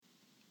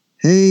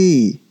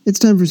Hey, it's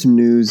time for some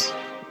news.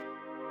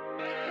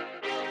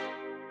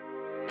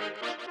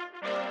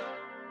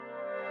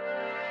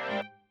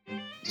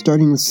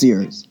 Starting with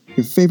Sears,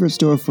 your favorite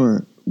store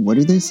for what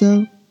do they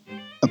sell?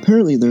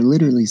 Apparently, they're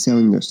literally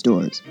selling their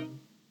stores.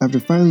 After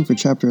filing for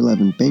Chapter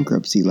 11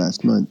 bankruptcy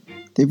last month,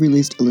 they've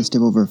released a list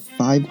of over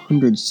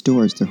 500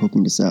 stores they're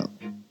hoping to sell.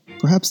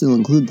 Perhaps they'll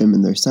include them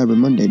in their Cyber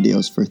Monday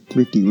deals for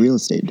thrifty real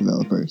estate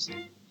developers.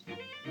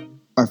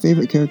 Our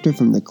favorite character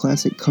from the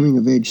classic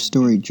coming-of-age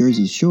story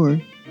Jersey Shore,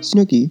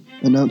 Snooki,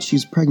 announced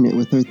she's pregnant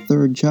with her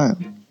third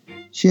child.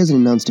 She hasn't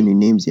announced any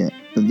names yet,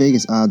 but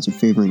Vegas odds are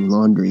favoring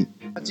Laundry.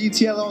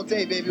 GTL all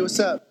day, baby. What's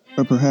up?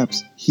 Or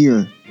perhaps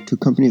Here, to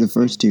accompany the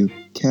first two,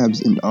 Cabs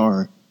and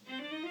R.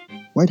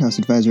 White House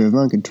advisor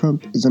Ivanka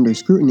Trump is under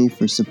scrutiny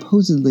for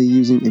supposedly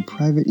using a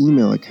private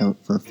email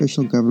account for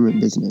official government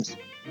business.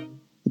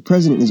 The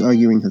president is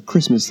arguing her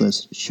Christmas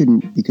list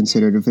shouldn't be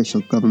considered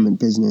official government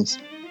business.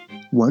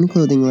 1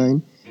 clothing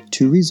line,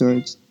 2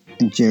 resorts,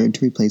 and Jared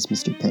to replace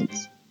Mr.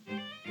 Pence.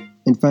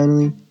 And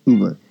finally,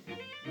 Uber,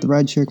 the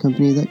rideshare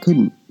company that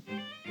couldn't.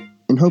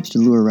 In hopes to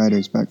lure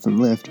riders back from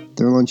Lyft,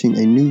 they're launching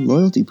a new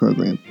loyalty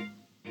program.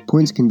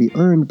 Points can be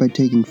earned by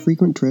taking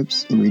frequent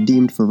trips and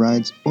redeemed for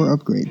rides or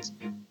upgrades.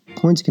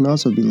 Points can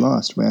also be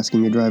lost by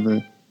asking your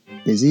driver,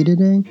 "Busy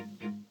today?"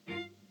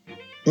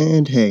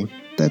 And hey,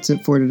 that's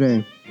it for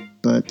today.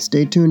 But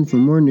stay tuned for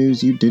more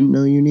news you didn't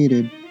know you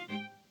needed.